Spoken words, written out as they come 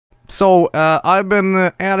So, I've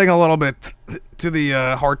been adding a little bit to the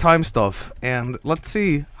hard time stuff, and let's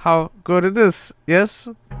see how good it is. Yes?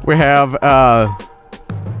 We have,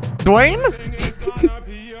 Dwayne?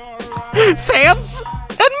 Sans?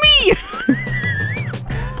 And me!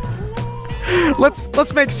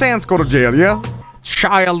 Let's make Sans go to jail, yeah?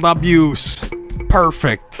 Child abuse.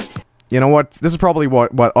 Perfect. You know what? This is probably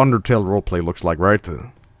what UnderJail roleplay looks like, right?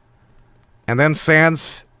 And then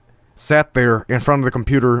Sans sat there in front of the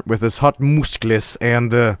computer with his hot muscles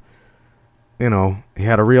and, you know, he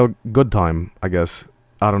had a real good time, I guess.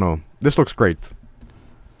 I don't know. This looks great.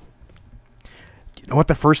 You know what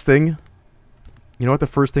the first thing? You know what the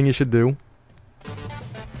first thing you should do?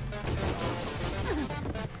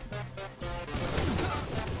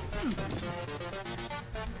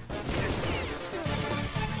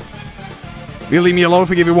 You leave me alone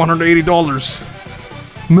if I give you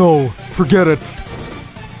 $180. No, forget it.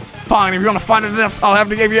 Fine, if you want to find it to death, I'll have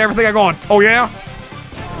to give you everything I got. Oh, yeah?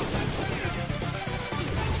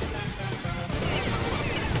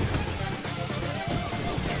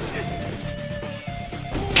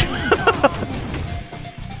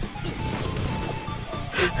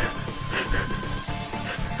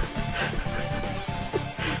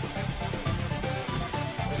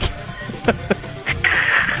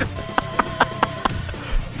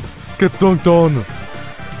 Get dunked on.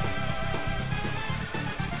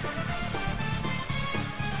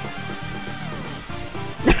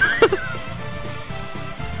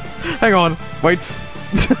 Hang on, wait.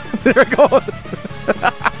 There we go.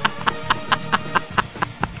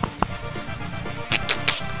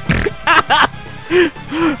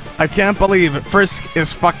 I can't believe it. Frisk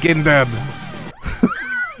is fucking dead.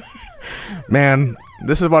 Man,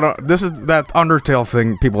 this is what this is that UnderJail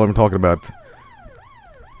thing people have been talking about.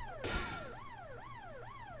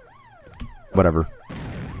 Whatever.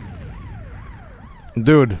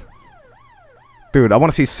 Dude. Dude, I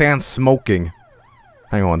want to see Sans smoking.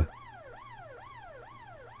 Hang on.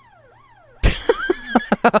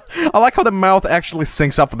 I like how the mouth actually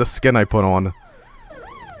syncs up with the skin I put on.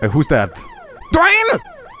 Hey, who's that? Dwayne!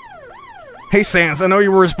 Hey, Sans, I know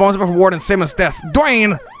you were responsible for Warden Simmons' death.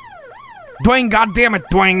 Dwayne! Dwayne, goddammit,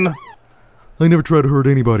 Dwayne! I never tried to hurt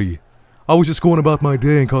anybody. I was just going about my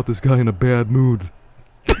day and caught this guy in a bad mood.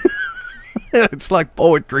 It's like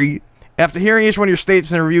poetry. After hearing each one of your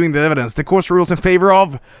statements and reviewing the evidence, the court rules in favor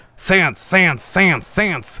of Sans.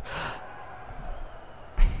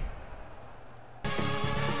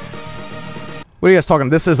 What are you guys talking?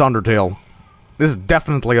 This is UnderJail. This is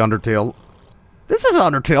definitely UnderJail. This is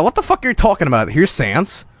UnderJail. What the fuck are you talking about? Here's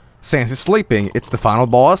Sans. Sans is sleeping. It's the final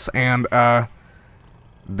boss, and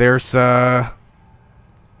there's Alphys.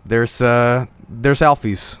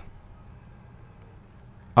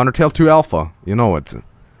 UnderJail 2 Alpha. You know it.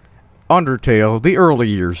 UnderJail, the early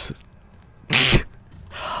years.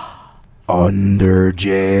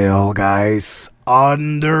 UnderJail, guys.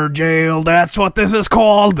 UnderJail, that's what this is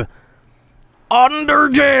called.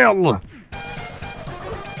 UnderJail.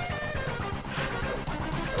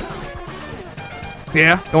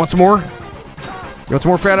 Yeah, you want some more? You want some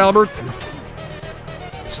more, Fat Albert?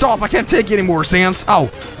 Stop, I can't take you anymore, Sans. Ow.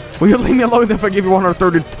 Will you leave me alone if I give you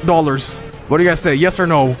 $130? What do you guys say, yes or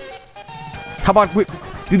no? How about we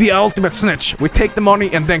do the ultimate snitch? We take the money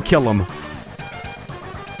and then kill him.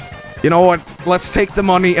 You know what? Let's take the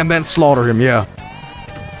money and then slaughter him, yeah.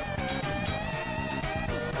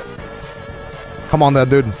 Come on then,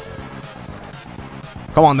 dude.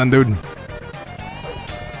 Come on then, dude.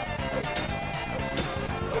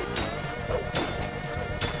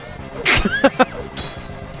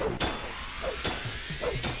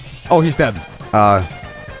 Oh, he's dead.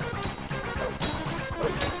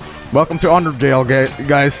 Welcome to UnderJail,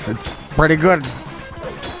 guys. It's pretty good.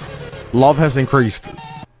 Love has increased.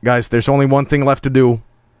 Guys, there's only one thing left to do.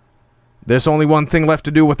 There's only one thing left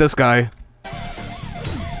to do with this guy.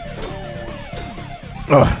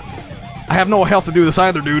 Ugh. I have no health to do this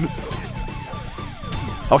either, dude.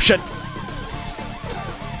 Oh, shit.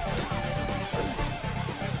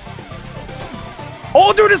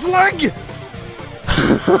 Oh, dude, his leg!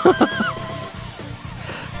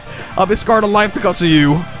 I'll be scarred alive because of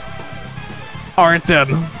you. Alright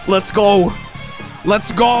then, let's go.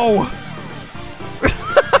 Let's go.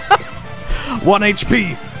 1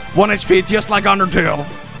 HP. 1 HP, just like UnderJail.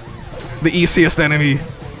 The easiest enemy.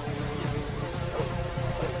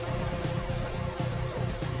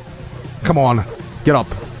 Come on, get up.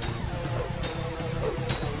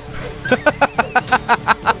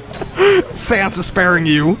 Sans is sparing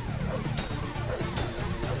you.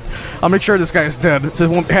 I'll make sure this guy is dead, so it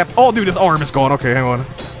won't have— oh, dude, his arm is gone. Okay, hang on.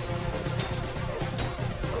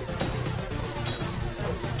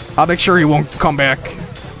 I'll make sure he won't come back.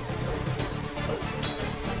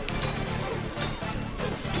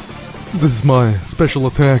 This is my special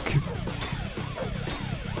attack.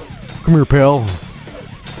 Come here, pal.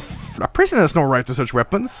 A prison has no right to such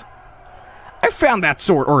weapons. I found that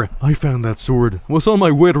sword, or I found that sword. Was on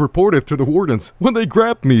my way to report it to the wardens when they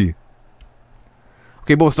grabbed me.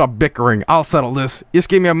 okay, both stop bickering. I'll settle this. Just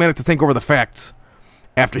give me a minute to think over the facts.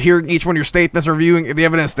 After hearing each one of your statements and reviewing the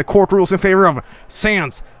evidence, the court rules in favor of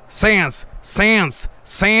Sans.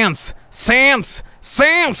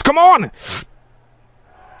 Come on!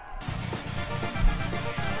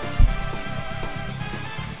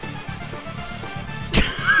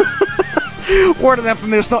 Word of that,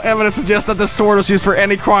 there's no evidence to suggest that this sword was used for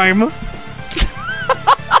any crime.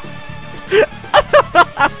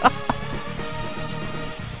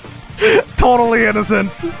 Totally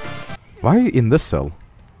innocent. Why are you in this cell?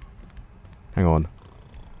 Hang on.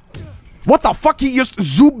 What the fuck? He just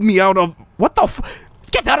zoomed me out of... What the f...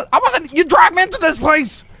 Get that... I wasn't... You dragged me into this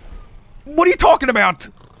place! What are you talking about?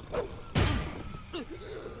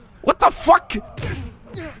 What the fuck?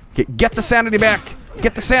 Okay, get the sanity back.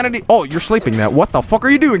 Get the sanity... Oh, you're sleeping now. What the fuck are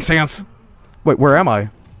you doing, Sans? Wait, where am I?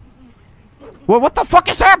 What the fuck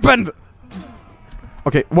has happened?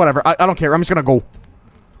 Okay, whatever. I don't care. I'm just gonna go.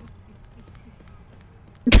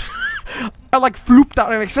 I like flooped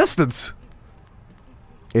out of existence.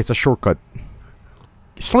 It's a shortcut.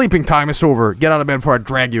 Sleeping time is over. Get out of bed before I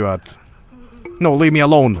drag you out. No, leave me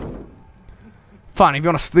alone. Fine, if you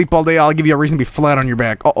want to sleep all day, I'll give you a reason to be flat on your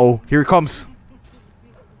back. Uh-oh, here he comes.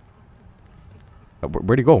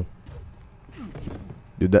 Where'd he go?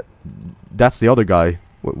 Dude, that's the other guy.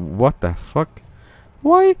 What the fuck?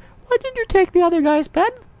 Why did you take the other guy's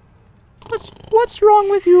bed? What's wrong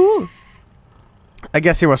with you? I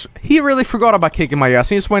guess he really forgot about kicking my ass.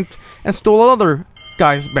 He just went and stole another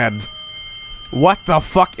guy's bed. What the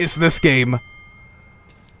fuck is this game?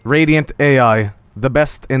 Radiant AI, the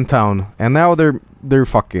best in town. And now they're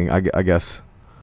fucking, I guess.